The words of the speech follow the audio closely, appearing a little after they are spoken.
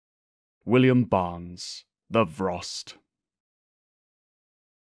William Barnes, the Vrost.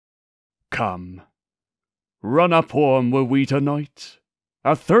 Come, run up home wi' we tonight,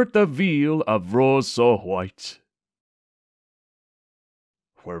 athirst the veal of rose so white,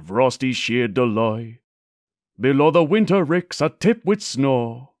 where frosty shade do lie, below the winter ricks a tip with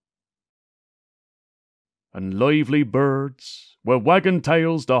snow, and lively birds wi' wagon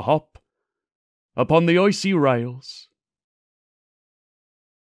tails do hop upon the icy rails,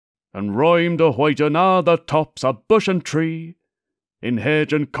 and rhyme to whiten a' the tops of bush and tree, in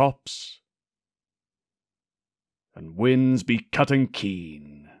hedge and copse, and winds be cutting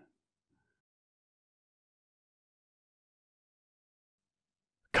keen.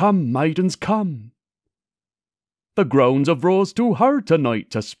 Come, maidens, come. The grounds of Rose too hard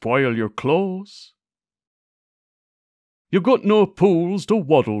tonight to spoil your clothes. You got no pools to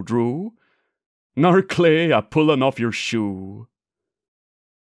waddle drew, nor clay a pullin' off your shoe.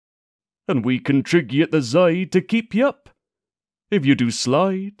 And we can trig ye at the side to keep ye up, if you do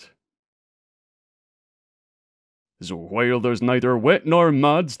slide. So while there's neither wet nor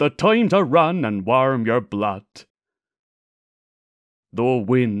mud's the time to run and warm your blood, though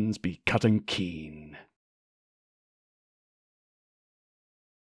winds be cutting keen.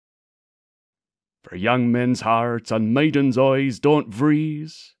 For young men's hearts and maidens' eyes don't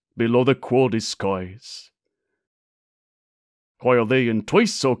freeze below the coldest skies, while they in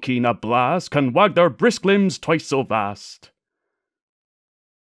twice so keen a blast can wag their brisk limbs twice so vast.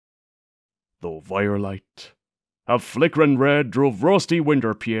 Though firelight of flickering red drove rusty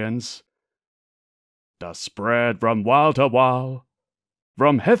winter pains, to spread from wall to wall,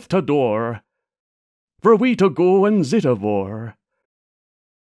 from heath to door, for we to go and zit of o'er.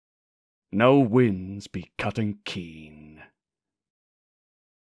 Now winds be cutting keen.